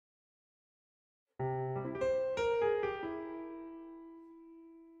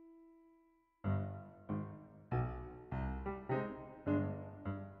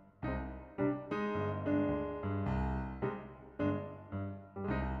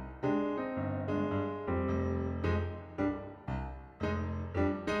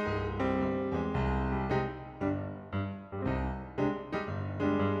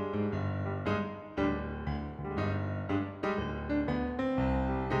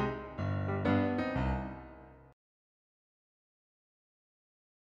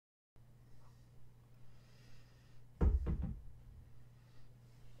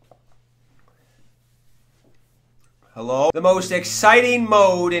Hello? The most exciting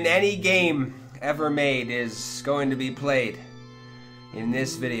mode in any game ever made is going to be played in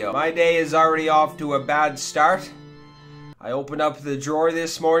this video. My day is already off to a bad start. I opened up the drawer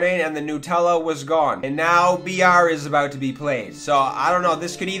this morning and the Nutella was gone. And now BR is about to be played. So, I don't know,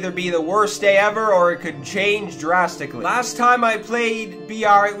 this could either be the worst day ever or it could change drastically. Last time I played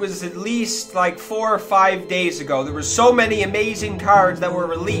BR, it was at least like 4 or 5 days ago. There were so many amazing cards that were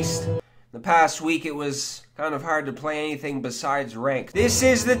released. The past week it was kind of hard to play anything besides ranked. This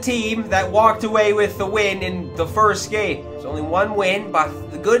is the team that walked away with the win in the first game. There's only one win,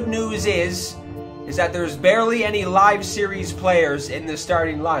 but the good news is that there's barely any live series players in the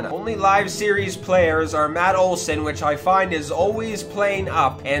starting lineup. Only live series players are Matt Olson, which I find is always playing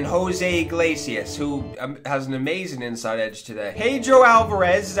up, and Jose Iglesias, who has an amazing inside edge today. Pedro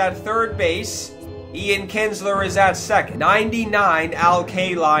Alvarez is at third base. Ian Kinsler is at second. 99, Al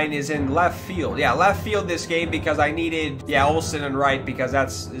Kaline is in left field. Yeah, left field this game because I needed, Olsen and right because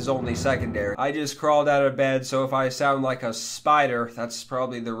that's his only secondary. I just crawled out of bed, so if I sound like a spider, that's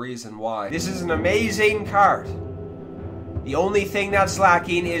probably the reason why. This is an amazing card. The only thing that's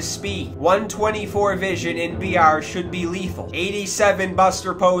lacking is speed. 124 vision in BR should be lethal. 87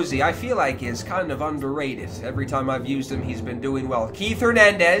 Buster Posey, I feel like is kind of underrated. Every time I've used him, he's been doing well. Keith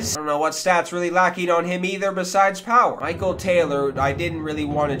Hernandez, I don't know what stats really lacking on him either besides power. Michael Taylor, I didn't really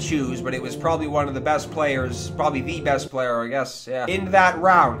want to choose, but it was probably one of the best players, probably the best player, I guess, in that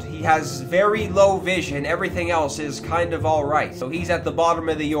round. He has very low vision. Everything else is kind of alright. So he's at the bottom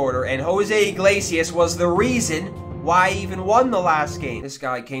of the order, and Jose Iglesias was the reason why I even won the last game. This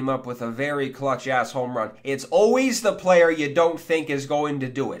guy came up with a very clutch-ass home run. It's always the player you don't think is going to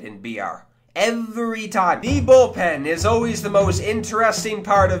do it in BR. Every time. The bullpen is always the most interesting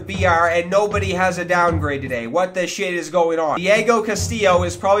part of BR, and nobody has a downgrade today. What the shit is going on? Diego Castillo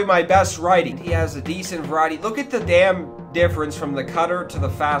is probably my best righty. He has a decent variety. Look at the damn difference from the cutter to the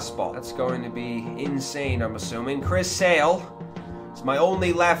fastball. That's going to be insane, I'm assuming. Chris Sale. It's my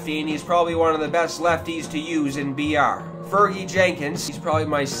only lefty, and he's probably one of the best lefties to use in BR. Fergie Jenkins, he's probably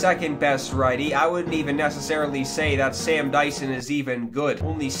my second best righty. I wouldn't even necessarily say that Sam Dyson is even good.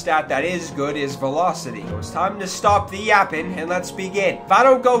 Only stat that is good is velocity. So it's time to stop the yapping and let's begin. If I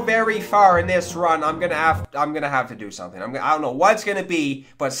don't go very far in this run, I'm gonna have to do something. I don't know what it's gonna be,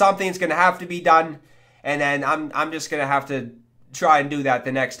 but something's gonna have to be done, and then I'm just gonna have to try and do that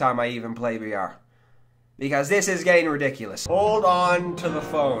the next time I even play BR. Because this is getting ridiculous. Hold on to the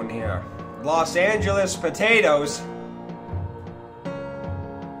phone here. Los Angeles Potatoes.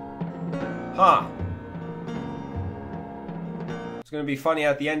 Huh. It's going to be funny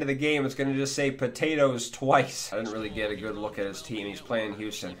at the end of the game. It's going to just say potatoes twice. I didn't really get a good look at his team. He's playing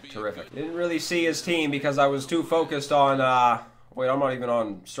Houston. Terrific. Didn't really see his team because I was too focused on, wait, I'm not even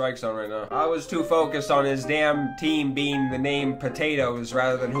on strike zone right now. I was too focused on his damn team being the name Potatoes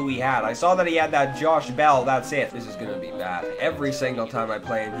rather than who he had. I saw that he had that Josh Bell, that's it. This is gonna be bad. Every single time I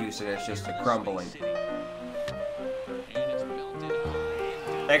play in Houston, it's just a crumbling.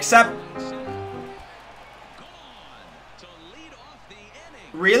 Except...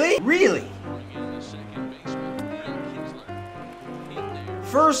 Really? Really?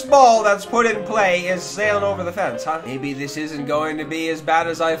 First ball that's put in play is sailing over the fence, huh? Maybe this isn't going to be as bad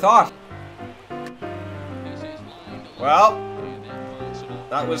as I thought. Well,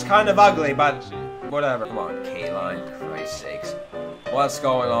 that was kind of ugly, but whatever. Come on, K-Line, for Christ's sakes. What's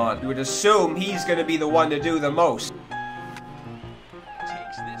going on? You would assume he's going to be the one to do the most.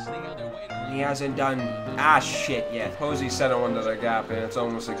 He hasn't done ass shit yet. Posey sent one to the gap, and it's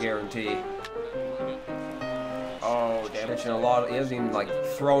almost a guarantee. Oh, damn. Pitching a lot. He hasn't even, like,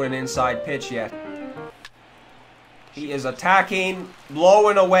 thrown an inside pitch yet. He is attacking,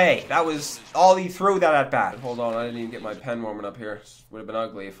 blowing away. That was all he threw that at bat. Hold on, I didn't even get my pen warming up here. This would have been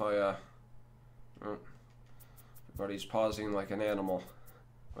ugly if I, Everybody's pausing like an animal.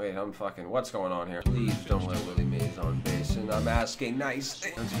 Wait, I'm fucking... What's going on here? Please don't let Willie Mays on base, and I'm asking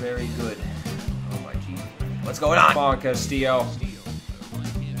nicely. That's very good. Oh, my G. What's going on? Come on, Castillo.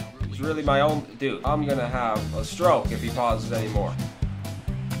 It's really my own... Dude, I'm gonna have a stroke if he pauses anymore.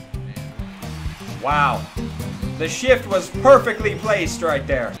 Wow. The shift was perfectly placed right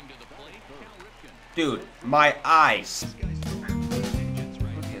there. Dude, my eyes.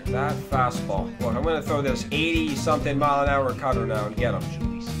 Look at that fastball. Look, I'm gonna throw this 80-something mile an hour cutter now and get him.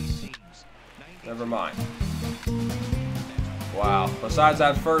 Never mind. Wow. Besides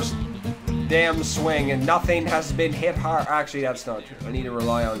that first damn swing, and nothing has been hit hard. Actually, that's not true. I need to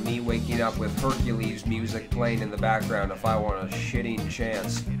rely on me waking up with Hercules music playing in the background if I want a shitting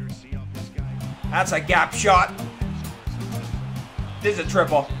chance. That's a gap shot. This is a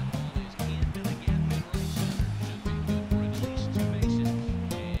triple.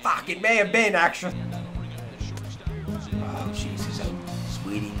 Fuck, it may have been, actually. Oh, Jesus, I'm just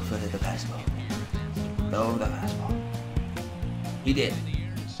waiting for the fastball. No, the fastball. He did.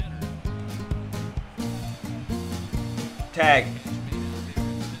 Tag.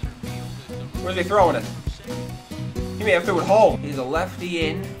 Where's he throwing it? He may have threw it home. He's a lefty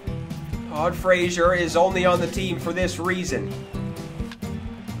in. Todd Frazier is only on the team for this reason.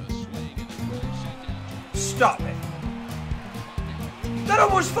 Stop it. That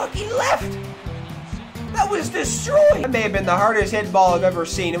almost fucking left. That was destroyed. That may have been the hardest hit ball I've ever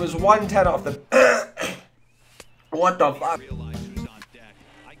seen. It was 110 off the... What the fuck?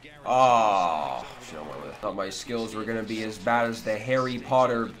 Oh, thought my skills were gonna be as bad as the Harry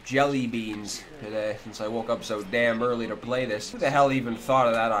Potter jelly beans today, since I woke up so damn early to play this. Who the hell even thought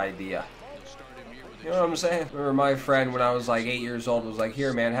of that idea? You know what I'm saying? Remember my friend when I was like 8 years old was like,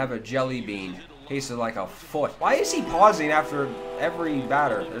 here man, have a jelly bean. Tasted like a foot. Why is he pausing after every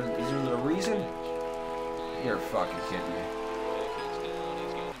batter? Is there a reason? You're fucking kidding me.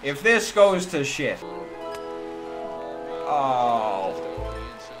 If this goes to shit. Oh.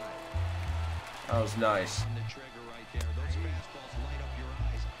 That was nice.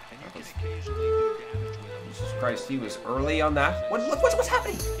 Jesus Christ, he was early on that. What's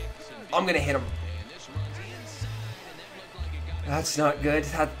happening? I'm gonna hit him. That's not good.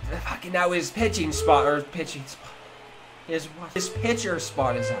 Fucking now his pitching spot, or pitching spot. His pitcher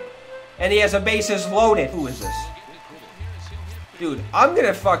spot is up. And he has a bases loaded. Who is this? Dude, I'm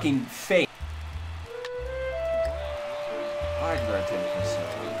gonna fucking fake. I'm gonna take this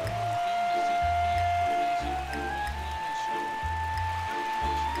out.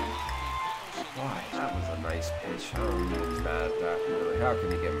 Why? That was a nice pitch. I'm mad at that, really. How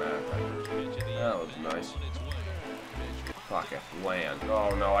can you get mad at that? That was nice. Fuck it, land.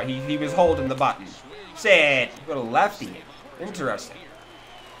 Oh no, he was holding the button. Sit! Got a lefty. Interesting.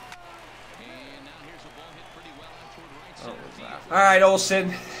 Alright,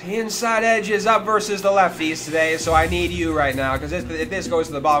 Olsen. The inside edge is up versus the lefties today, so I need you right now, because if this goes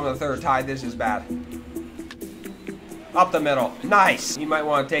to the bottom of the third tied, this is bad. Up the middle. Nice! You might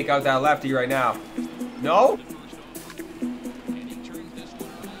want to take out that lefty right now. No?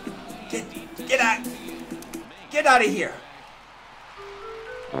 Get out! Get out of here!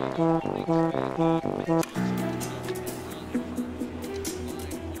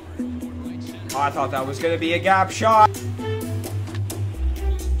 Oh, I thought that was going to be a gap shot.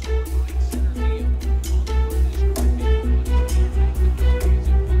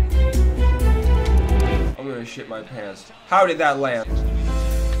 I'm going to shit my pants. How did that land?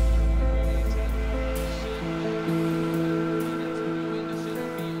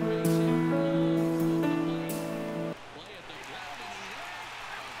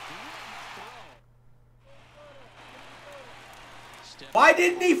 Why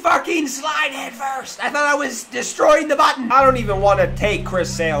didn't he fucking slide head first? I thought I was destroying the button. I don't even want to take Chris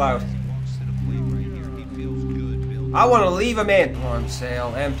Sale out. I want to leave him in. Come on,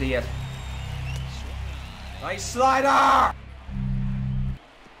 Sale. Empty it. Nice slider.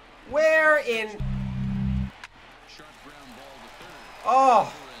 Where in...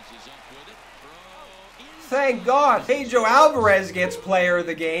 Oh. Thank God. Pedro Alvarez gets player of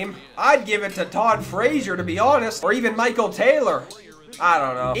the game. I'd give it to Todd Frazier, to be honest. Or even Michael Taylor. I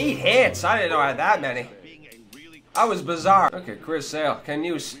don't know. 8 hits. I didn't know I had that many. That was bizarre. Okay, Chris Sale.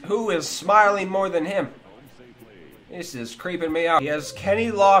 Who is smiling more than him? This is creeping me out. He has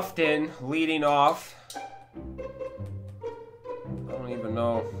Kenny Lofton leading off. I don't even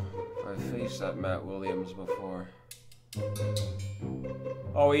know if I faced that Matt Williams before.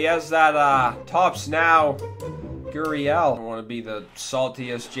 Oh, he has that Tops Now Gurriel. I don't want to be the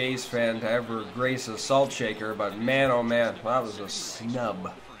saltiest Jays fan to ever grace a salt shaker, but man, oh man, that was a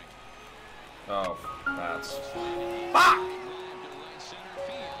snub. Oh, that's... Fuck!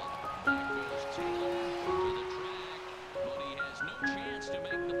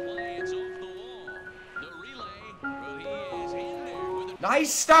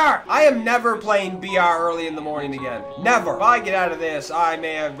 Nice start! I am never playing BR early in the morning again. Never. If I get out of this, I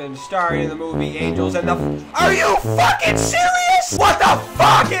may have been starring in the movie Angels and the... Are you fucking serious? What the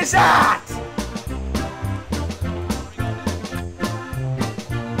fuck is that?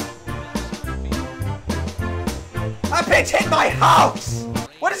 That pitch hit my house!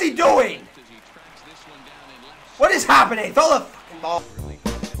 What is he doing? What is happening? Throw the fucking ball.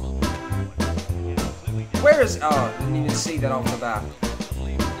 Where is... Oh, didn't even see that off the bat.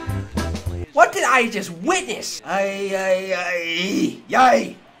 What did I just witness? Yay!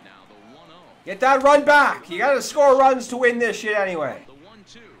 Get that run back. You gotta score runs to win this shit anyway.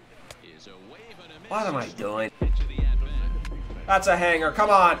 What am I doing? That's a hanger. Come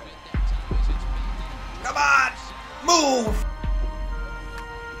on. Come on. Move.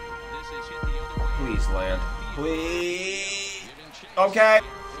 Please land. Please. Okay.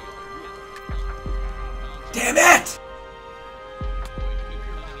 Damn it.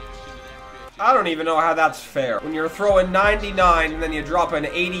 I don't even know how that's fair. When you're throwing 99 and then you drop an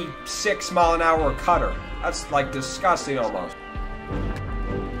 86 mile an hour cutter. That's like disgusting almost.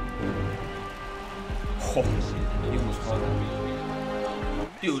 Oh, he was fun.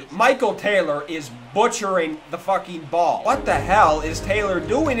 Dude, Michael Taylor is butchering the fucking ball. What the hell is Taylor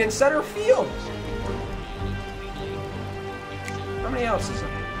doing in center field? How many outs is it?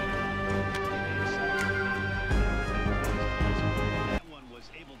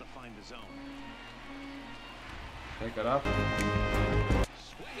 Pick it up.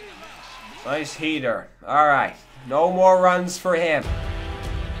 Nice heater. Alright. No more runs for him.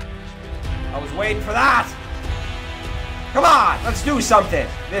 I was waiting for that. Come on. Let's do something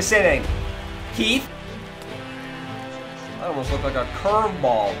this inning. Keith. That almost looked like a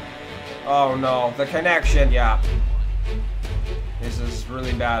curveball. Oh no. The connection. Yeah. This is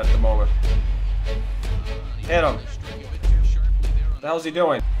really bad at the moment. Hit him. What the hell's he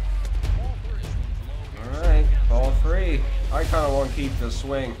doing? Alright, ball three. I kind of want to keep the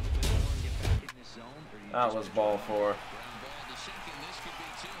swing. That was ball four.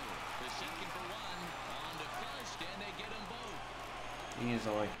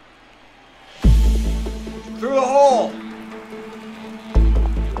 Easily. Through the hole!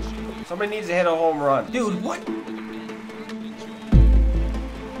 Somebody needs to hit a home run. Dude, what?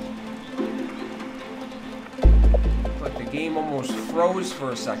 It's like the game almost froze for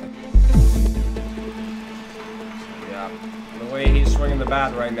a second. Yeah, the way he's swinging the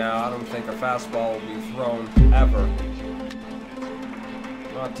bat right now, I don't think a fastball will be thrown ever.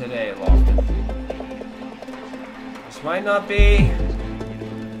 Not today, Lofton. This might not be...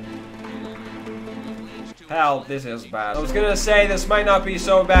 Hell, this is bad. I was gonna say this might not be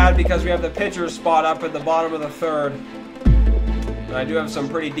so bad because we have the pitcher spot up at the bottom of the third. And I do have some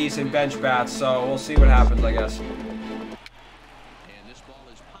pretty decent bench bats, so we'll see what happens, I guess.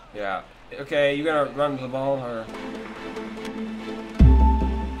 Yeah. Okay, you gonna run to the ball, or...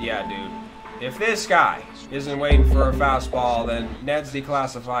 Yeah, dude. If this guy isn't waiting for a fastball, then Ned's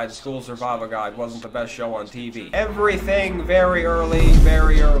Declassified School Survival Guide wasn't the best show on TV. Everything very early,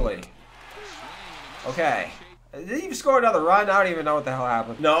 very early. Okay. Did he even score another run? I don't even know what the hell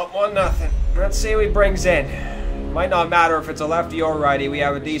happened. No, 1-0. Let's see what he brings in. Might not matter if it's a lefty or righty. We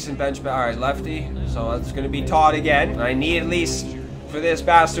have a decent bench. Alright, lefty. So it's going to be Todd again. I need at least for this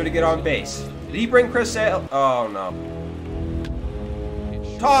bastard to get on base. Did he bring Chris Sale? Oh, no.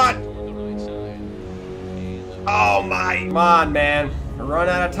 Todd! Oh, my. Come on, man. We're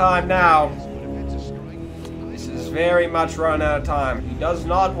running out of time now. This is very much running out of time. He does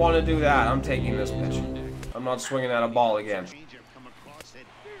not want to do that. I'm taking this pitch. I'm not swinging at a ball again.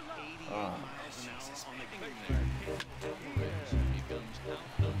 Oh,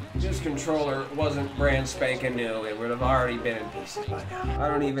 this controller wasn't brand spanking new. It would have already been in pieces by now. I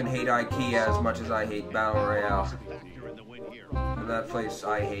don't even hate IKEA as much as I hate Battle Royale. And that place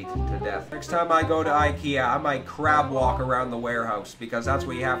I hate to death. Next time I go to IKEA, I might crab walk around the warehouse because that's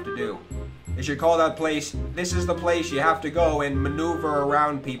what you have to do. They should call that place, "This is the place you have to go and maneuver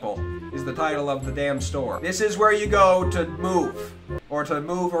around people," is the title of the damn store. This is where you go to move. Or to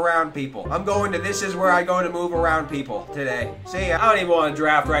move around people. I'm going to This Is Where I Go to Move Around People today. See, I don't even want to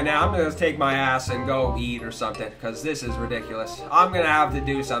draft right now. I'm going to take my ass and go eat or something. Because this is ridiculous. I'm going to have to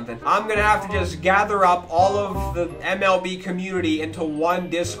do something. I'm going to have to just gather up all of the MLB community into one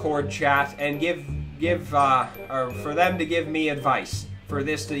Discord chat and for them to give me advice. For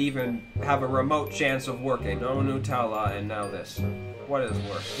this to even have a remote chance of working. No Nutella, and now this. What is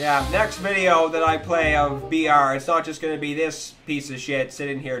worse? Yeah, next video that I play of BR, it's not just going to be this piece of shit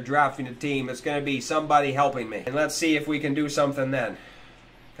sitting here drafting a team. It's going to be somebody helping me. And let's see if we can do something then.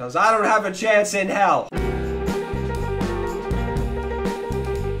 Because I don't have a chance in hell.